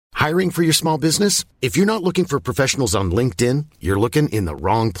Hiring for your small business? If you're not looking for professionals on LinkedIn, you're looking in the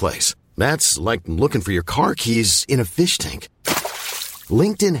wrong place. That's like looking for your car keys in a fish tank.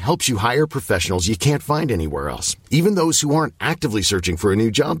 LinkedIn helps you hire professionals you can't find anywhere else, even those who aren't actively searching for a new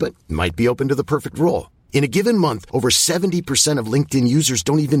job but might be open to the perfect role. In a given month, over 70% of LinkedIn users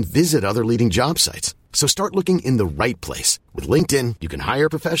don't even visit other leading job sites. So start looking in the right place. With LinkedIn, you can hire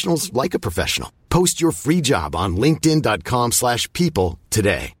professionals like a professional. Post your free job on linkedin.com/people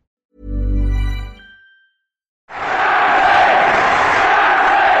today.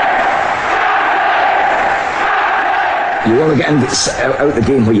 You want to get out the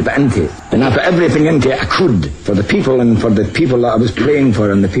game where you put into it. And I put everything into it I could for the people and for the people that I was playing for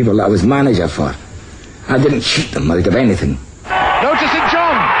and the people that I was manager for. I didn't cheat them out of anything. Notice it,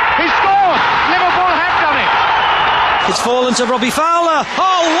 John. He scored. Liverpool have done it. It's fallen to Robbie Fowler.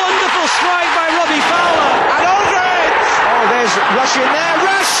 Oh, wonderful strike by Robbie Fowler. And Aldridge. Oh, there's Rush in there.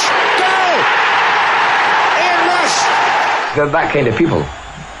 Rush. Goal. Ian Rush. They're that kind of people.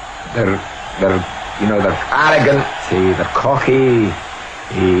 They're arrogant, they're cocky,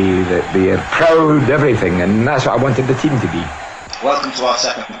 they're proud, everything, and that's what I wanted the team to be. Welcome to our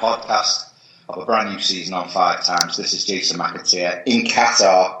second podcast of a brand new season on 5 Times. This is Jason McAteer in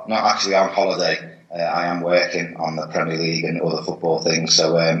Qatar, not actually on holiday. I am working on the Premier League and other football things,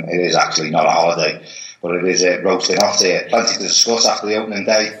 so it is actually not a holiday, but it is roasting hot here. Plenty to discuss after the opening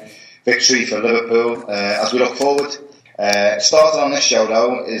day victory for Liverpool as we look forward. Starting on this show,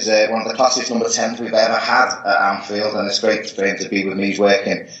 though, is one of the classiest number 10s we've ever had at Anfield, and it's great for him to be with me. He's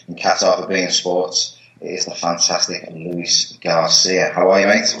working in Qatar for beIN Sports. It is the fantastic Luis Garcia. How are you,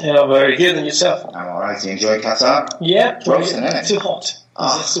 mate? Yeah, very good. And yourself? I'm alright. You enjoy Qatar? Yeah. Roasting, isn't it? Too hot.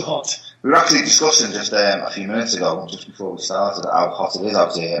 It's too hot. We were actually discussing just a few minutes ago, just before we started, how hot it is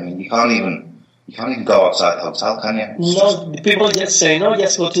out here. I mean, you can't even go outside the hotel, can you? No, people just say, no,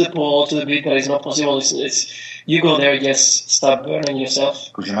 just go to the pool, to the beach, but it's not possible. It's you go there, just start burning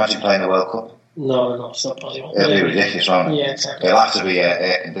yourself. Could you imagine playing the World Cup? No, it's not possible. It'll be ridiculous, won't it? Yeah, exactly. It'll have to be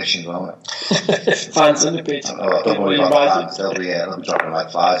air-conditioned, won't it? Fans on the pitch. Oh, don't worry about the fans. They'll be dropping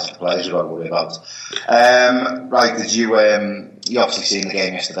like flies. The players you've got to worry about. Right, did you obviously seen the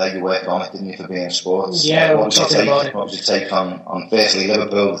game yesterday. You worked on it, didn't you, for beIN Sports? Yeah, what was your take on firstly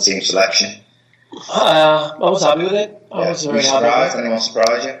Liverpool, the team selection? I was happy with it. I was very happy. Anyone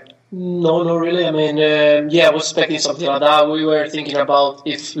surprise you? No, not really. I mean, I was expecting something like that. We were thinking about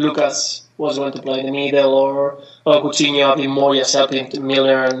if Lucas was going to play in the middle or Coutinho having more just helping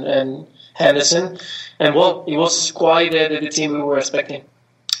Milner and Henderson. And well, it was quite the team we were expecting.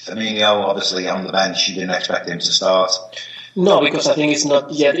 Firmino, obviously, on the bench, you didn't expect him to start. No, because I think it's not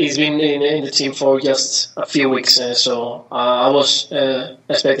yet. He's been in the team for just a few weeks, so I was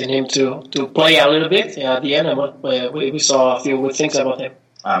expecting him to play a little bit at the end. We saw a few good things about him.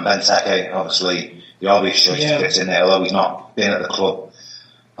 And Benteke, obviously, the obvious choice to fit in there, although he's not been at the club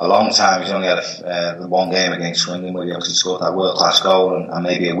a long time. He's only had one game against Swindon where he obviously scored that world-class goal and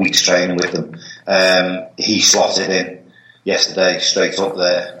maybe a week's training with them. He slotted in yesterday, straight up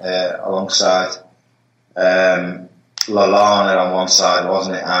there, alongside Lallana on one side,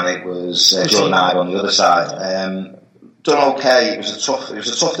 wasn't it? And it was Jordan Ibe on the other side. Done okay. It was a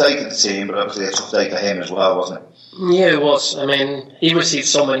tough day for the team, but obviously a tough day for him as well, wasn't it? Yeah, it was. I mean, he received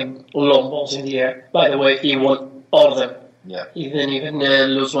so many long balls in the air. By the way, he won all of them. Yeah. He didn't even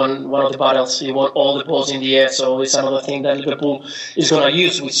lose one of the battles. He won all the balls in the air, so it's another thing that Liverpool is going to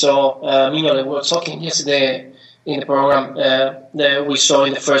use. We saw Mignolet, we were talking yesterday in the program, we saw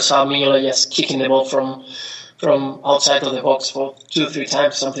in the first half Mignolet just kicking the ball from outside of the box for 2-3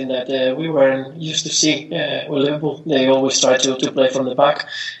 times, something that we weren't used to see with Liverpool. They always try to play from the back.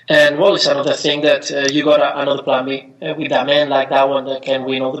 And, well, it's another thing that you got another plan B. With a man like that one that can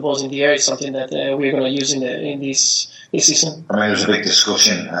win all the balls in the air is something that we're going to use in this season. I mean, there was a big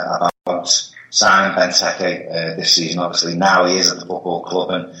discussion about signing Benteke this season. Obviously, now he is at the football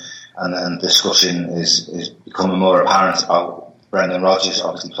club, and discussion is becoming more apparent about Brendan Rodgers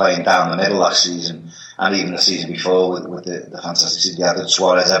obviously playing down the middle last season, and even the season before with the fantastic season he had with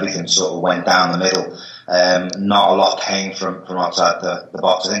Suarez. Everything sort of went down the middle. Not a lot came from outside the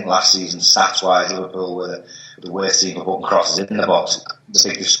box. I think last season, stats-wise, Liverpool were the worst team for putting crosses in the box. The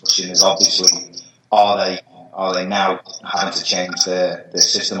big discussion is obviously, are they now having to change their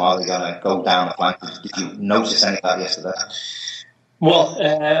system? Are they going to go down the flank? Did you notice any of that yesterday?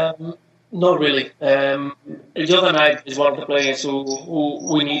 Well, not really. Jordan Ibe is one of the players who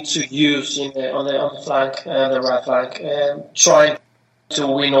we need to use on the flank, the right flank, trying to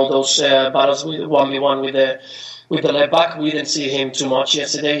win all those battles with 1v1 with the left back. We didn't see him too much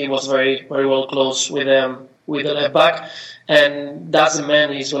yesterday. He was very, very well close with with the left back, and that's the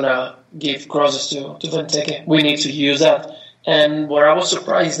man who's gonna give crosses to Benteke. We need to use that. And where I was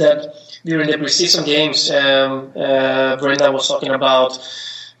surprised that during the preseason games, Brenda was talking about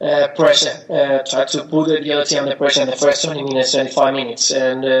pressure, try to put the other team under pressure in the first 20 minutes, 25 minutes.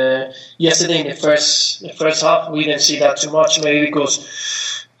 And yesterday in the first half, we didn't see that too much, maybe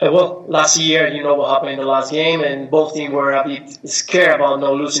because, last year, you know what happened in the last game, and both teams were a bit scared about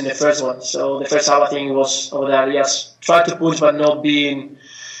not losing the first one. So the first half, I think, was over that, yes, try to push, but not being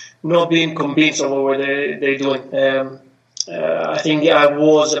convinced of what they're doing. I think I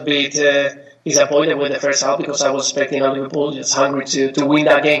was a bit disappointed with the first half because I was expecting Liverpool just hungry to win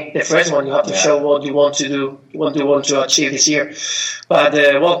that game. The first one, you have to show what you want to do, what you want to achieve this year. But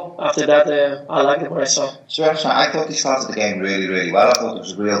after that, I liked what I saw. So I thought they started the game really, really well. I thought there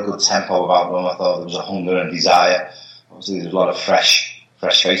was a real good tempo about them. I thought there was a hunger and desire. Obviously, there was a lot of fresh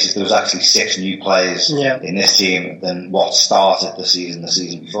faces. There was actually 6 new players in this team than what started the season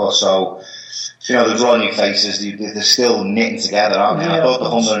before. So, there's all new faces. They're still knitting together, aren't they? I thought the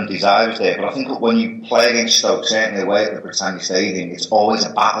hunger and desire was there, but I think when you play against Stoke, certainly away at the Britannia Stadium, it's always a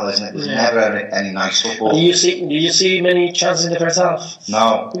battle, isn't it? There's never any nice football. Did you see many chances in the first half?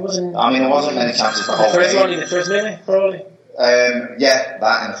 No. There wasn't many chances the whole game. The first one in the first minute, probably.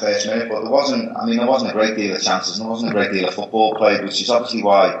 That in the first minute, but there wasn't a great deal of chances, and there wasn't a great deal of football played, which is obviously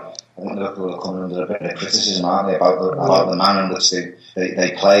why I think Liverpool are coming under a bit of criticism, aren't they, about the manner in which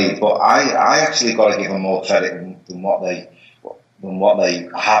they played. But I actually got to give them more credit than what they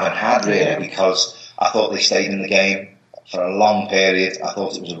haven't had, really, because I thought they stayed in the game for a long period. I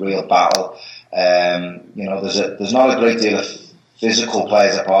thought it was a real battle. There's not a great deal of physical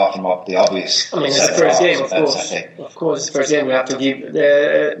players apart from the obvious. I mean, it's the first game, of course. Of course, it's the first game. We have to give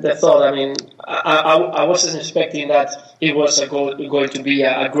the thought. I mean, I wasn't expecting that it was going to be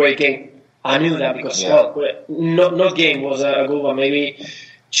a great game. I knew that because, not game was a goal, but maybe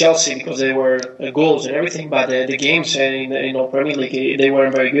Chelsea because they were goals and everything. But the games in Premier League, they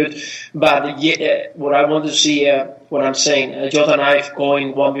weren't very good. But what I want to see, what I'm saying, Jota and I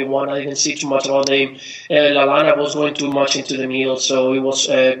going 1v1. I didn't see too much about them. Lallana was going too much into the middle, so he was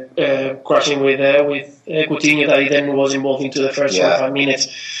crashing with Coutinho that he then was involved into the first 45 minutes.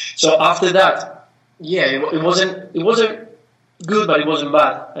 So after that, it wasn't good, but it wasn't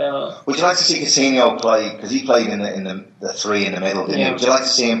bad. Would you like to see Coutinho play, because he played in the 3 in the middle, didn't he? Would you like to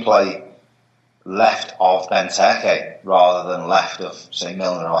see him play left of Benteke rather than left of, say,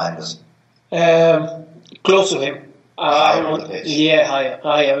 Milner or Henderson? Close to him. Higher on the pitch.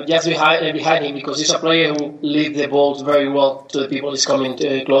 Higher. Just behind him, because he's a player who leads the ball very well to the people who's coming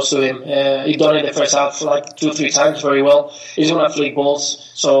close to him. He done it in the first half like 2-3 times very well. He's going to flick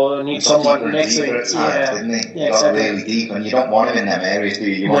balls, so need someone next to him. Didn't he? Got really deep, and you don't want him in them areas, do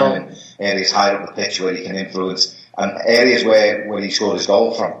you? You want him in areas higher up the pitch where he can influence, and areas where he scored his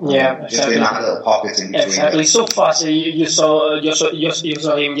goal from. Just in that little pocket in between. Exactly, so fast. You saw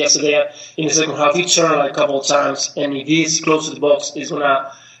him yesterday in the second half. He turned like a couple of times, and if he's close to the box, he's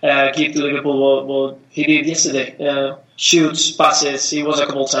gonna give to Liverpool what he did yesterday. Shoots, passes. He was a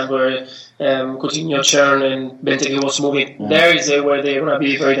couple of times where Coutinho turned and Benteke was moving. There is where they're gonna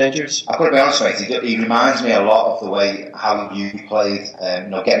be very dangerous. I've got to be honest, mate. He reminds me a lot of the way how you played.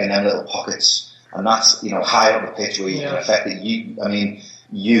 Getting in them little pockets. And that's, high up the pitch where you can affect it.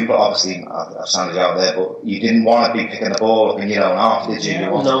 But obviously, I've sounded out there, but you didn't want to be picking the ball up in your own half, did you?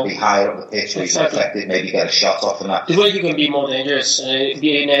 You wanted to be higher up the pitch where you can affect it, maybe get a shot off and that. It's where you can be more dangerous,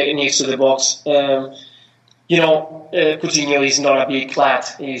 being next to the box. Coutinho is not a big lad.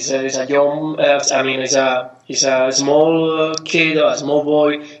 He's a young, he's a small kid, a small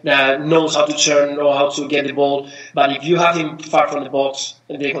boy that knows how to turn or how to get the ball. But if you have him far from the box,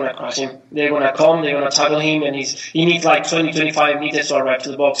 they're going to crush him. They're going to come, they're going to tackle him, and he needs like 20-25 meters to arrive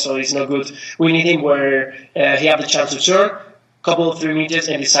to the box, so it's not good. We need him where he has the chance to turn, couple of 3 meters,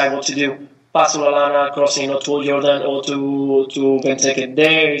 and decide what to do. Pass to Lallana, crossing or to Jordan or to Benteke.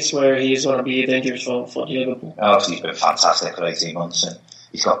 There is where he's going to be dangerous for Liverpool. Obviously, he's been fantastic for 18 months, and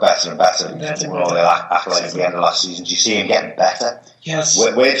he's got better and better. With all the accolades at the end of last season, do you see him getting better? Yes.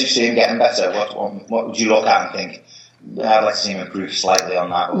 Where do you see him getting better? What would you look at and think, I'd like to see him improve slightly on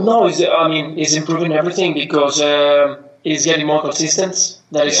that? No, he's improving everything because he's getting more consistent.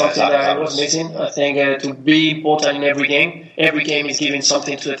 That is something that I was missing. I think to be important in every game is giving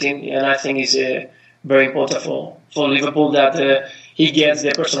something to the team, and I think it's very important for Liverpool that he gets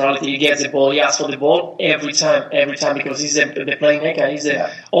the personality, he gets the ball, he asks for the ball every time because he's the playmaker.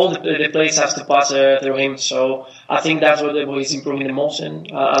 All the players have to pass through him. So I think that's what he's improving the most,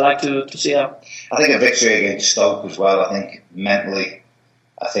 and I like to see that. I think a victory against Stoke as well. I think mentally,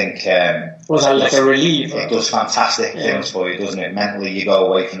 I think was that like a relief? It does fantastic things for you, doesn't it? Mentally, you go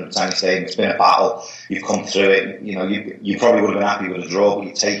away from the Tiny Stadium. It's been a battle. You've come through it. You know, you probably would have been happy with a draw, but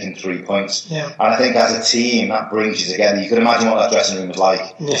you've taken 3 points. Yeah. And I think as a team, that brings you together. You can imagine what that dressing room was like.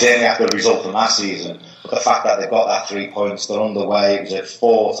 Certainly after the result from last season. But the fact that they've got that 3 points, they're underway. It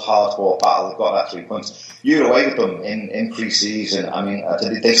was a hard-fought battle. They've got that 3 points. You're away with them in pre-season. I mean,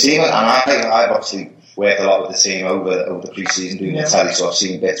 they seem, and I've obviously worked a lot with the team over the pre-season doing the telly, so I've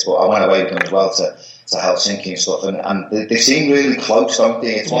seen bits, but I went away with them as well to Helsinki and stuff, and they seem really close, don't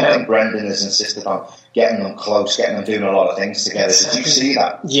they? It's one thing Brendan has insisted on, getting them close, getting them doing a lot of things together. Exactly. Did you see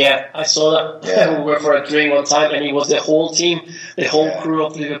that? Yeah, I saw that. Yeah. We went for a drink one time, and it was the whole team, the whole crew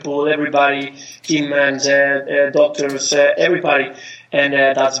of Liverpool, everybody, teammates, doctors, everybody. And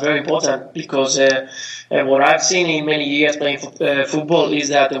that's very important, because what I've seen in many years playing football is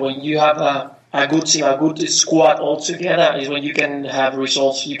that when you have a good team, a good squad all together, is when you can have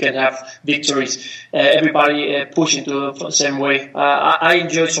results, you can have victories. Everybody pushing to the same way. I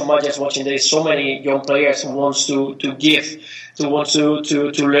enjoy so much just watching. There's so many young players who wants to give, who wants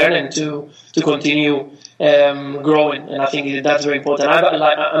to learn and to continue growing. And I think that's very important.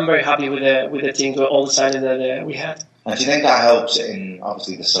 I'm very happy with the team, all the signings that we had. And do you think that helps in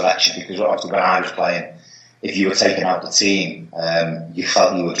obviously the selection? Because obviously when I was playing, if you were taken out the team, you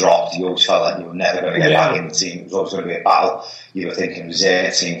felt you were dropped. You always felt like you were never going to get back in the team. It was always going to be a battle. You were thinking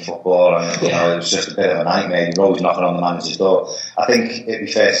reserve team football, and it was just a bit of a nightmare. You were always knocking on the manager's door. I think it'd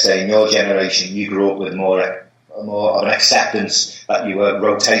be fair to say, in your generation, you grew up with more of an acceptance that you were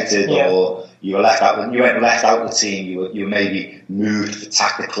rotated or you were left out. When you weren't left out the team, you were maybe moved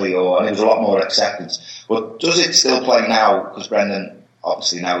tactically, and it was a lot more acceptance. But does it still play now? Because Brendan,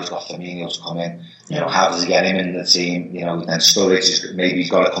 obviously now he's got Firmino's come in. You know, how does he get him in the team? You know, then Sturridge, maybe he's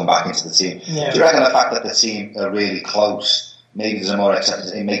got to come back into the team. Yeah. Do you reckon the fact that the team are really close, maybe there's a more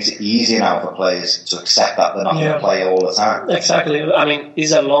acceptance, it makes it easier now for players to accept that they're not going to play all the time? Exactly. I mean,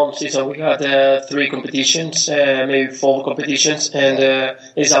 it's a long season. We got 3 competitions, maybe 4 competitions, and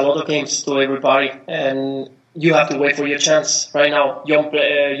it's a lot of games to everybody. And you have to wait for your chance. Right now, young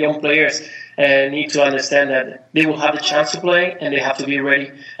players need to understand that they will have the chance to play, and they have to be ready.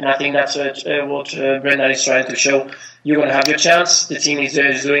 And I think that's what Brendan is trying to show. You're going to have your chance. The team is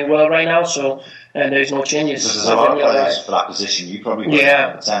doing well right now, so and there's no changes. There's a lot of players for that position. You probably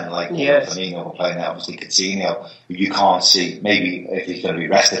wouldn't pretend like Firmino playing there. Obviously, Coutinho, you can't see. Maybe if he's going to be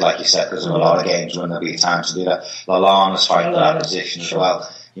rested, like you said, because of a lot of games when there'll be a time to do that. Lallana's fighting for that position as well.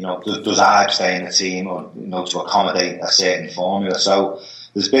 You know, does Ibe stay in the team, or to accommodate a certain formula? So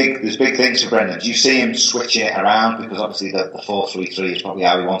there's big things for Brendan. Do you see him switching it around? Because obviously the 4-3-3 is probably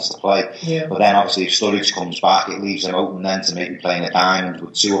how he wants to play. Yeah. But then obviously if Sturridge comes back, it leaves him open then to maybe playing a diamond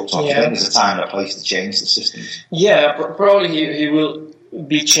with 2 up top. Yeah. I think there's a time and a place to change the systems. Yeah, probably he will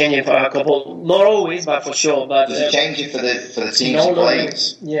be changing for a couple, not always, but for sure. But does he change it for the teams he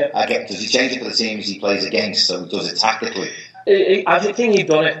plays? Yeah. Does he change it for the teams he plays against? So does it tactically? I think he's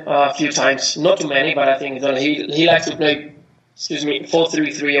done it a few times, not too many, but I think he's done it. He likes to play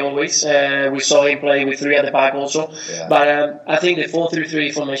 4-3-3 always. We saw him play with 3 at the back also. Yeah. But I think the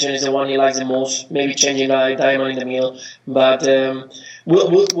 4-3-3 formation is the one he likes the most. Maybe changing a diamond in the middle. But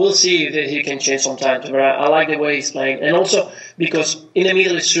we'll see if he can change sometimes. But I like the way he's playing. And also because in the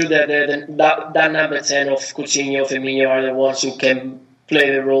middle it's true that that number 10 of Coutinho, Firmino are the ones who can play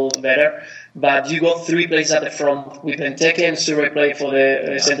the role better. But you got 3 players at the front with Benteke and Sturridge play for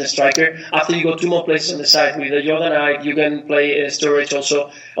the center striker. After you got 2 more players on the side with Jordan Ibe, you can play Sturridge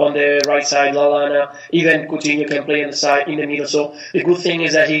also on the right side. Lallana, even Coutinho can play on the side in the middle. So the good thing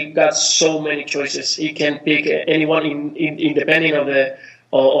is that he got so many choices. He can pick anyone in depending of the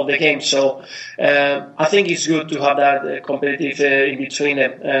game. So I think it's good to have that competitive in between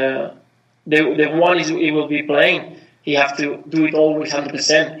them. The one is he will be playing. You have to do it always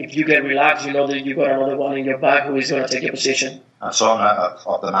 100%. If you get relaxed, you know that you got another one in your back who is going to take your position. And so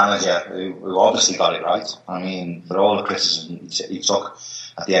of the manager who obviously got it right. I mean, for all the criticism he took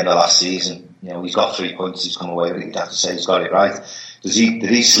at the end of last season, he's got 3 points. He's come away with it. You'd have to say he's got it right. Did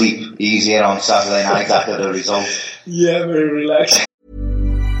he sleep easier on Saturday night after the result? Yeah, very relaxed.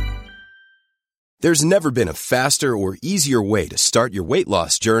 There's never been a faster or easier way to start your weight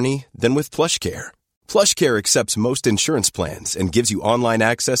loss journey than with PlushCare. PlushCare accepts most insurance plans and gives you online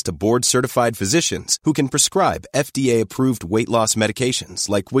access to board-certified physicians who can prescribe FDA-approved weight loss medications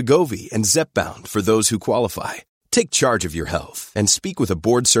like Wegovy and Zepbound for those who qualify. Take charge of your health and speak with a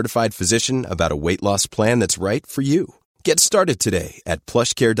board-certified physician about a weight loss plan that's right for you. Get started today at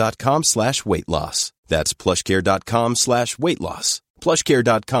plushcare.com/weightloss. That's plushcare.com/weightloss.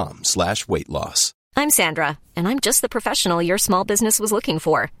 plushcare.com/weightloss. I'm Sandra, and I'm just the professional your small business was looking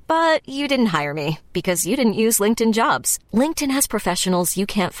for. But you didn't hire me because you didn't use LinkedIn Jobs. LinkedIn has professionals you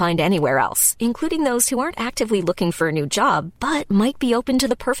can't find anywhere else, including those who aren't actively looking for a new job, but might be open to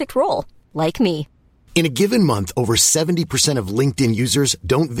the perfect role, like me. In a given month, over 70% of LinkedIn users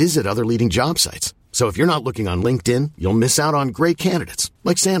don't visit other leading job sites. So if you're not looking on LinkedIn, you'll miss out on great candidates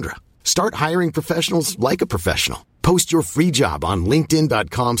like Sandra. Start hiring professionals like a professional. Post your free job on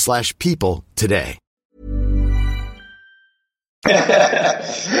linkedin.com/people today.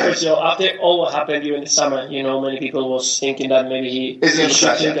 For sure. After all what happened during the summer, many people was thinking that maybe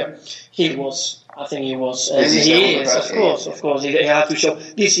he was. I think he was. And he is, of course. He had to show.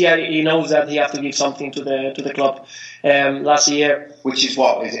 This year he knows that he has to give something to the club. Last year, which is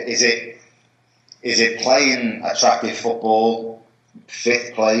what is it playing attractive football,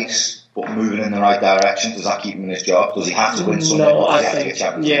 fifth place, but moving in the right direction? Does that keep him in his job? Does he have to win something? No, I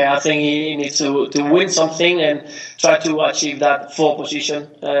think he needs to win something and try to achieve that fourth position,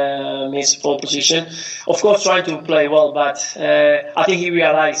 his fourth position. Of course, trying to play well, but I think he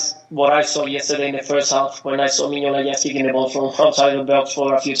realized what I saw yesterday in the first half when I saw Mignola just kicking the ball from outside the box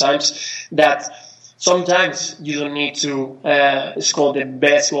for a few times, that sometimes you don't need to score the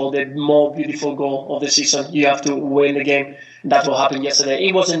best goal, the more beautiful goal of the season. You have to win the game. That's what happened yesterday.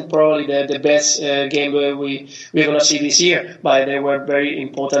 It wasn't probably the best game we're going to see this year, but they were very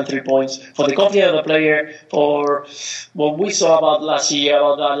important 3 points for the confidence of the player, for what we saw about last year,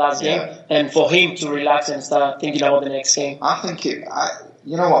 about that last game, and for him to relax and start thinking about the next game. I think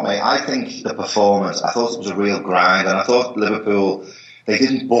you know what, mate? I think the performance, I thought it was a real grind, and I thought Liverpool, they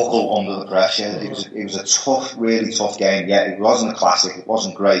didn't buckle under the pressure. It was a tough, really tough game. Yeah, it wasn't a classic. It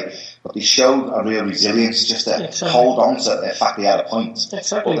wasn't great. But they showed a real resilience just to hold on to the fact they had a point.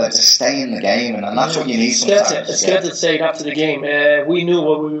 Exactly. But to stay in the game, and that's what you need sometimes. It's good to say it after the game. We knew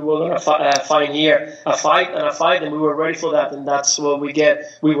what we were going to find here. A fight, and we were ready for that. And that's what we get.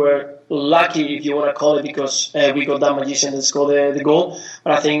 We were lucky, if you want to call it, because we got that magician that scored the goal.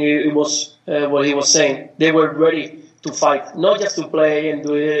 But I think it was what he was saying. They were ready to fight, not just to play and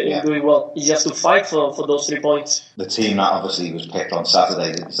do it well. It's just to fight for those 3 points. The team that obviously was picked on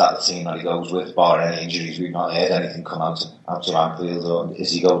Saturday, is that the team that he goes with, barring any injuries? We've not heard anything come out to Anfield, or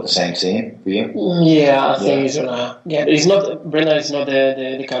is he going with the same team for you? Yeah, I think he's gonna. Yeah, Brendan is not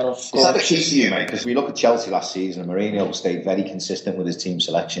the kind of. Is that the key to you, mate? Because we look at Chelsea last season, and Mourinho stayed very consistent with his team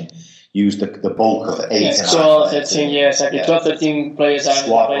selection. Used the bulk of 8 and 12, 13, exactly. 12, 13 players.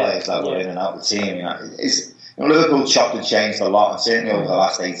 Squad players that were in and out of the team. Liverpool chopped and changed a lot, and certainly over the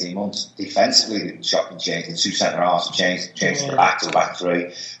last 18 months, defensively they've chopped and changed. The two centre-halves have changed the back to the back three.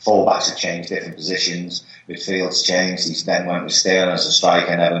 Full-backs have changed different positions. Midfield's changed. He then went with Sterling as a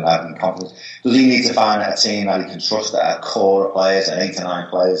striker and everyone having confidence. Does he need to find a team that he can trust, a core of players, and 8 to 9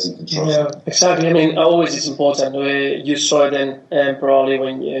 players he can trust? Yeah, exactly. I mean, always it's important. You saw it then, probably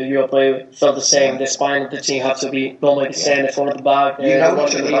when your player felt the same. The spine of the team had to be normally the same, the front of the back. You know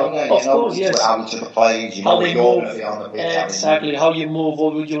each other, don't you? Of course, yes. How each other plays, you know what you're going to be on the pitch. Exactly, how you move,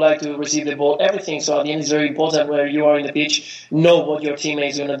 what would you like to receive the ball, everything. So at the end, it's very important where you are in the pitch, know what your teammate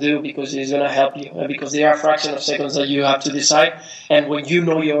is going to do, because it's going to help you. Because there are a fraction of seconds that you have to decide. And when you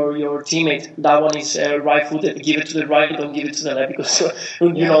know your teammate, that one is right-footed, give it to the right, don't give it to the left, because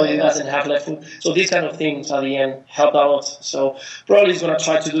he doesn't have left foot. So these kind of things at the end help out. So probably he's going to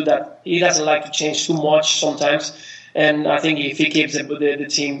try to do that. He doesn't like to change too much sometimes. And I think if he keeps the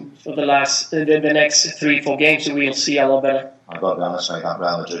team for the next 3-4 games, we'll see a lot better. I've got to be honest, mate, that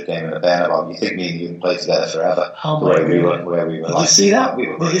Real Madrid game in the Bernabeu, you think me and you can play together forever? Where we were. Did you see that?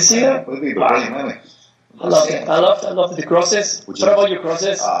 Did you see that? We were brilliant, weren't we? I loved the crosses. What about your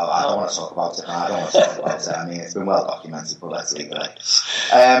crosses? I don't want to talk about it. I mean, it's been well documented, but let's leave it.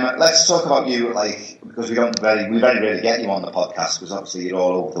 Let's talk about you, because we very rarely get you on the podcast, because obviously you're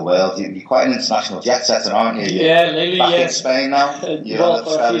all over the world. You're quite an international jet setter, aren't you? Lately, back in Spain now. You're on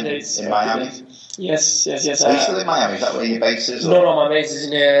the train in Miami. Yes. Are you still in Miami? Is that where your base is? No, my base is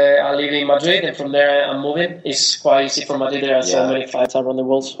I live in Madrid, and from there I'm moving. It's quite easy from Madrid. There are so many flights around the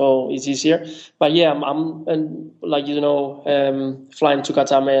world, so it's easier. But yeah, I'm flying to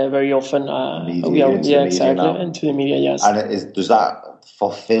Qatar very often. And to the media, yes. And does that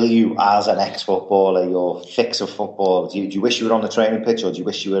fulfill you as an ex-footballer, your fix of football? Do you wish you were on the training pitch, or do you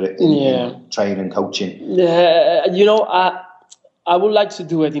wish you were in training, coaching? I would like to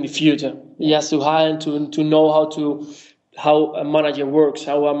do it in the future. Yes, to hire and to know how a manager works,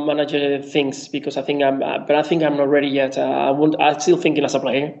 how a manager thinks. Because I think I'm not ready yet. I'm still thinking as a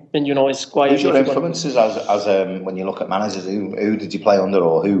player, and it's quite. Who's your influences as when you look at managers? Who did you play under,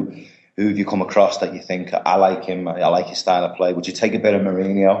 or who have you come across that you think, I like him, I like his style of play? Would you take a bit of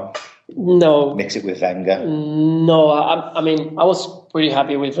Mourinho? No. Mix it with Wenger? No, I mean, I was pretty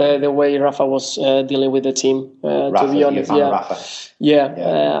happy with the way Rafa was dealing with the team, Rafa, to be honest. You're a fan of Rafa?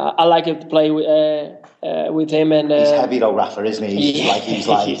 Yeah. I like it to play with him. And he's heavy though, Rafa, isn't he? He's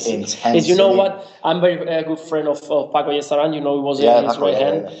like intense. You know what? I'm very good friend of Paco Yestaran. He was his right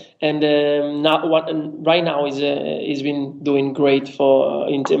hand. And right now he's been doing great for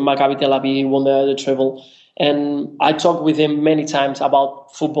Maccabi Tel Aviv. He won the treble. And I talked with him many times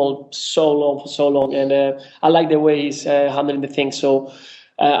about football for so long. And I like the way he's handling the thing. So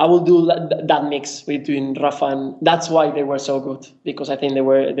I will do that mix between Rafa, and that's why they were so good, because I think they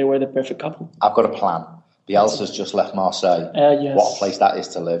were the perfect couple. I've got a plan. Bielsa's just left Marseille. Yes. What a place that is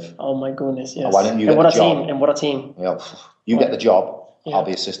to live. Oh my goodness, yes. Why don't you get the job? And what a team. Yeah, you get the job, I'll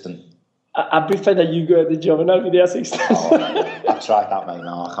be assistant. I prefer that you get the job and I'll be the assistant. I've tried that, mate.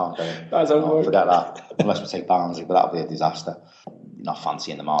 No, I can't do it. Forget that. Unless we take Barnsley, but that'll be a disaster. Not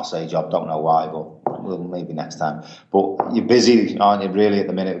fancying the Marseille job, don't know why, but well, maybe next time. But you're busy, aren't you, really, at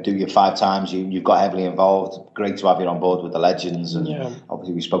the minute? Do you 5 times? You've got heavily involved. Great to have you on board with the legends. And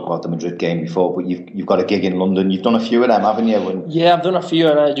obviously we spoke about the Madrid game before, but you've got a gig in London. You've done a few of them, haven't you? Yeah, I've done a few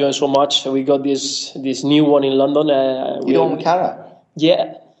and I enjoy so much. We got this new one in London. You know Cara?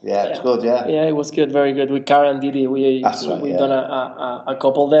 Yeah. Yeah, it's good, yeah. Yeah, it was good, very good. With Cara and Didi, we've done a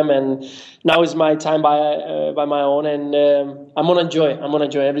couple of them, and now it's my time by my own, and I'm gonna enjoy.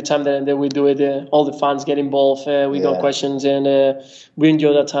 Every time that we do it. All the fans get involved. We got questions, and we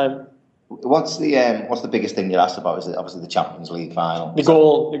enjoy that time. What's the biggest thing you're asked about? Is it obviously the Champions League final? The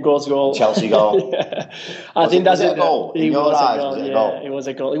goal. Chelsea goal. I think that's a goal. It was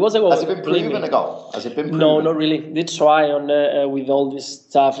a goal. It was a goal. Has it been proven a goal? Has it been proven? No, not really. They try with all this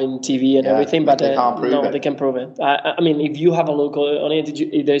stuff in TV and everything, but they can't prove it. They can prove it. I mean, if you have a look on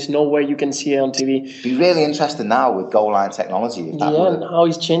it, there's nowhere you can see it on TV. It'd be really interesting now with goal line technology. How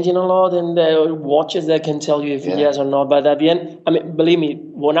it's changing a lot, and watches that can tell you if yes or not. But at the end, I mean, believe me,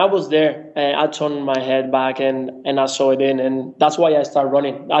 when I was there, I turned my head back and I saw it in, and that's why I started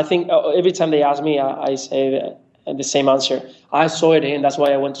running. I think every time they ask me, I say the same answer. I saw it in, that's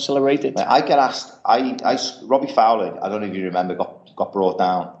why I went to celebrate it. I get asked, Robbie Fowler, I don't know if you remember, got brought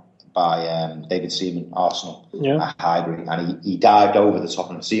down by David Seaman, Arsenal, at Highbury, and he dived over the top,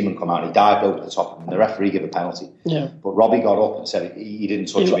 and Seaman come out and he dived over the top, and the referee gave a penalty. Yeah. But Robbie got up and said he didn't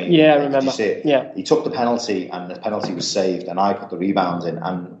touch me. Yeah, I remember. Did you see it? Yeah. He took the penalty, and the penalty was saved, and I put the rebound in.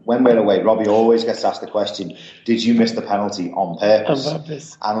 And when we're away, Robbie always gets asked the question, "Did you miss the penalty on purpose?" On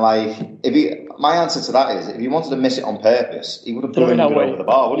purpose. And my answer to that is, if he wanted to miss it on purpose, he would have thrown it over the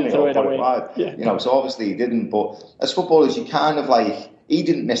bar, wouldn't he? Or put it wide. Yeah. So obviously he didn't. But as footballers, you kind of he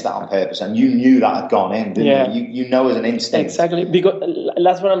didn't miss that on purpose, and you knew that had gone in, didn't you? You know as an instinct. Exactly, because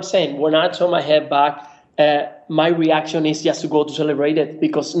that's what I'm saying. When I turn my head back, my reaction is just to go to celebrate it,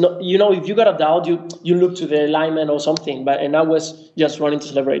 because if you got a doubt, you look to the lineman or something. And I was just running to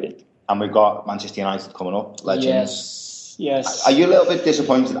celebrate it. And we've got Manchester United coming up, legends. Yes. Are you a little bit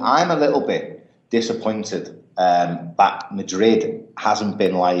disappointed? I'm a little bit disappointed that Madrid hasn't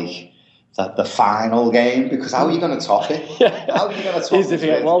been the final game, because how are you going to top it? How are you going to top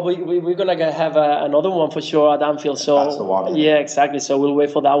it? Well, we're going to have another one for sure at Anfield. So that's the one. Yeah, exactly. So we'll wait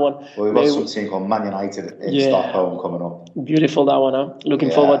for that one. Well, we've got something called Man United in Stockholm coming up. Beautiful, that one. Huh?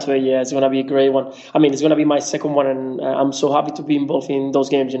 Looking forward to it. Yeah, it's going to be a great one. I mean, it's going to be my second one, and I'm so happy to be involved in those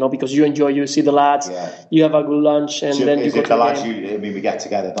games. Because you enjoy, you see the lads, you have a good lunch, and then you go to the lads. We get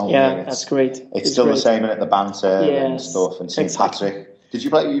together, don't we? Yeah, that's great. It's still great. The same, the banter and stuff, and St. Patrick. Did you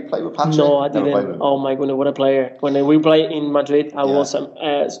play with Patrick? No, I didn't. Oh my goodness, what a player! When we played in Madrid, I was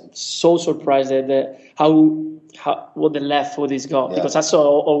so surprised at what the left foot he's got, because I saw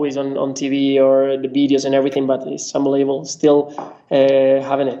always on TV or the videos and everything, but it's unbelievable. Still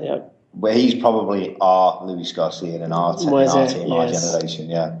having it. Yeah. Well, he's probably our Luis Garcia in our team, our generation.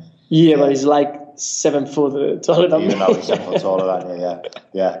 Yeah, but he's like 7 foot taller than me. Even though he's 7 foot taller than you,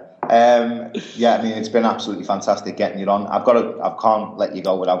 yeah. I mean, it's been absolutely fantastic getting you on. I can't let you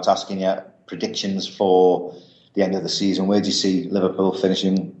go without asking you predictions for the end of the season. Where do you see Liverpool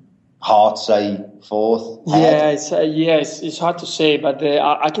finishing? Hard to say, fourth? It's hard to say, but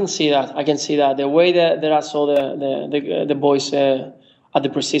I can see that. The way that I saw the boys at the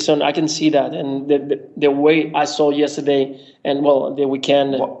pre-season, I can see that, and the way I saw yesterday and the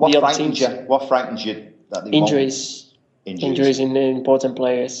weekend. What frightens you? That Injuries in important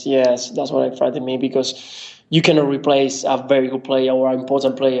players. Yes, that's what frightened me, because you cannot replace a very good player or an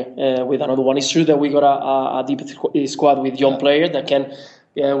important player with another one. It's true that we got a deep squad with young players that can,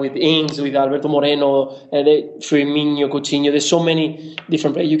 with Ings, with Alberto Moreno, Firmino, Coutinho. There's so many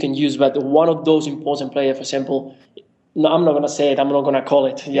different players you can use, but one of those important players, for example, No, I'm not going to say it. I'm not going to call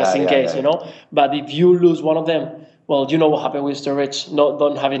it just in case, you know. But if you lose one of them, well, you know what happened with Sturridge,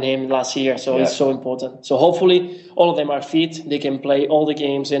 not having him last year. So it's so important. So hopefully all of them are fit. They can play all the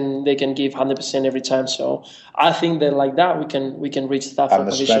games and they can give 100% every time. So I think that like that we can reach that. And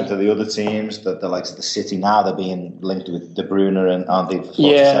the strength of the other teams, the likes of the City now, they're being linked with De Bruyne and aren't they? For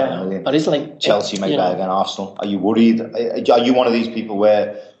 47 million. But it's like Chelsea may buy against Arsenal. Are you worried? Are you one of these people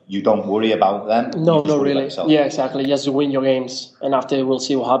where you don't worry about them? No, not really. Yeah, exactly. Just win your games, and after we'll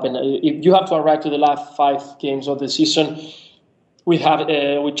see what happens. If you have to arrive to the last 5 games of the season, we have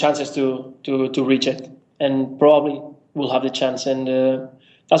with chances to reach it, and probably we'll have the chance, and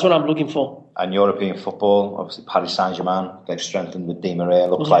that's what I'm looking for. And European football, obviously Paris Saint-Germain, they've strengthened with Di Maria.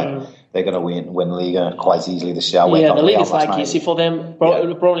 Looks like they're going to win Liga quite easily this year. Yeah, the league is like easy for them.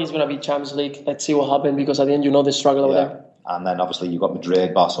 Probably it's going to be Champions League. Let's see what happens, because at the end, you know, the struggle over there. And then obviously you've got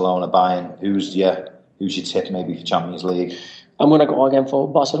Madrid, Barcelona, Bayern. Who's your tip maybe for Champions League? I'm going to go again for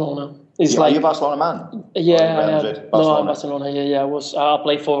Barcelona. Are you a Barcelona man? Yeah, no, I'm Barcelona. Yeah. I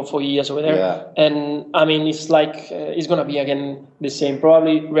played for years over there. Yeah. And I mean, it's like it's going to be again the same.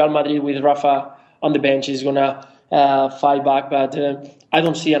 Probably Real Madrid with Rafa on the bench is going to fight back, but I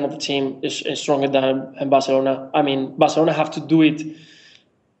don't see another team is stronger than Barcelona. I mean, Barcelona have to do it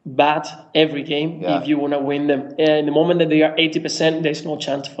bad every game if you want to win them. In the moment that they are 80%, there's no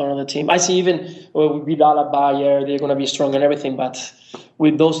chance for another team. I see even with Vidal, Bayer, they're going to be strong and everything, but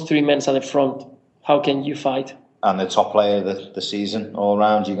with those 3 men at the front, how can you fight? And the top player of the season all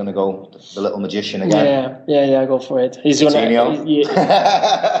round, you're going to go the little magician again? Yeah, go for it. He's going to.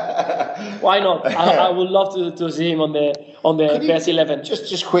 Why not? I would love to see him on the best 11.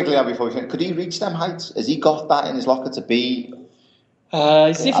 Just quickly now before we finish, could he reach them heights? Has he got that in his locker to be?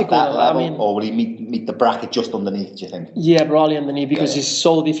 It's difficult. I mean, or will he meet the bracket just underneath? Do you think? Yeah, probably underneath, because it's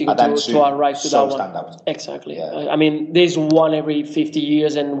so difficult to arrive to that one. Stand out. Exactly. Yeah. I mean, there's one every 50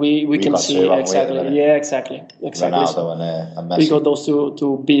 years, and we can see exactly. Exactly. Ronaldo and Messi. We got those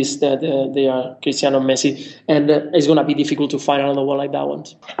two beasts that they are Cristiano and Messi, and it's going to be difficult to find another one like that one.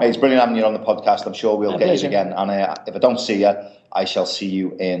 Hey, it's brilliant having you on the podcast. I'm sure we'll get you again, and if I don't see you, I shall see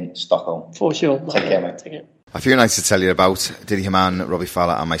you in Stockholm. For sure. Take care, mate. Take care. A few nights to tell you about. Didi Hamann, Robbie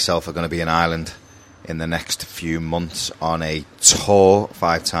Fowler and myself are going to be in Ireland in the next few months on a tour,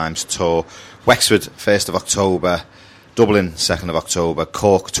 5 times tour. Wexford, 1st of October, Dublin, 2nd of October,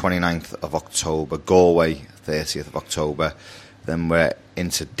 Cork, 29th of October, Galway, 30th of October. Then we're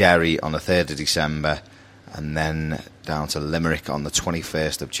into Derry on the 3rd of December, and then down to Limerick on the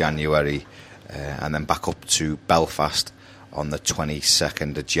 21st of January, and then back up to Belfast on the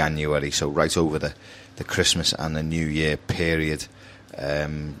 22nd of January. So right over the Christmas and the New Year period.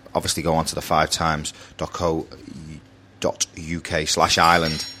 Obviously go on to the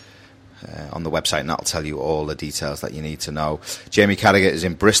 5times.co.uk/Ireland on the website, and that'll tell you all the details that you need to know. Jamie Carragher is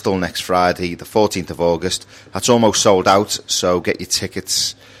in Bristol next Friday, the 14th of August. That's almost sold out, so get your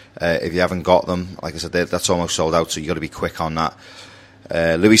tickets if you haven't got them. Like I said, that's almost sold out, so you've got to be quick on that.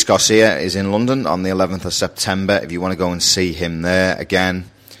 Luis Garcia is in London on the 11th of September. If you want to go and see him there, again,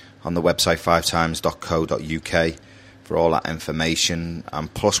 on the website 5times.co.uk for all that information.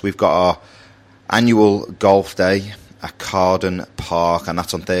 And plus we've got our annual golf day at Carden Park, and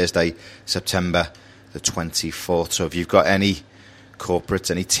that's on Thursday, September the 24th. So if you've got any corporates,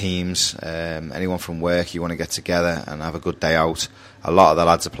 any teams, anyone from work you want to get together and have a good day out, a lot of the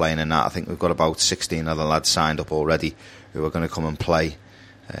lads are playing in that. I think we've got about 16 other lads signed up already who are going to come and play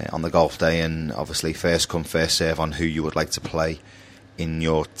on the golf day, and obviously first come first serve on who you would like to play in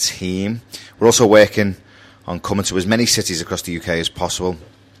your team. We're also working on coming to as many cities across the UK as possible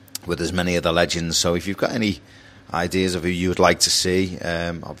with as many of the legends. So if you've got any ideas of who you would like to see,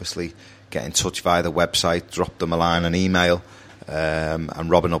 obviously get in touch via the website, drop them a line, an email, and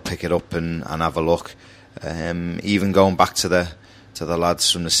Robin will pick it up and have a look. Even going back to the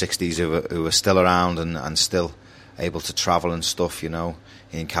lads from the 60s who are still around and still able to travel and stuff, you know.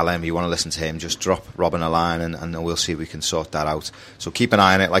 In Callum, you want to listen to him, just drop Robin a line and we'll see if we can sort that out. So keep an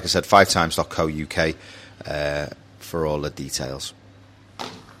eye on it. Like I said, 5times.co.uk for all the details.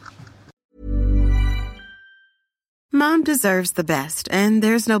 Mom deserves the best, and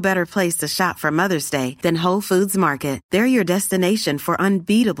there's no better place to shop for Mother's Day than Whole Foods Market. They're your destination for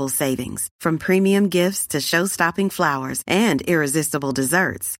unbeatable savings, from premium gifts to show-stopping flowers and irresistible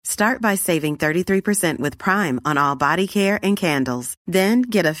desserts. Start by saving 33% with Prime on all body care and candles. Then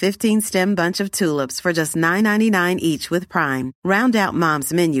get a 15-stem bunch of tulips for just $9.99 each with Prime. Round out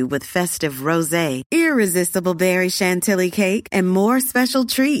Mom's menu with festive rosé, irresistible berry chantilly cake, and more special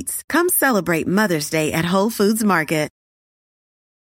treats. Come celebrate Mother's Day at Whole Foods Market.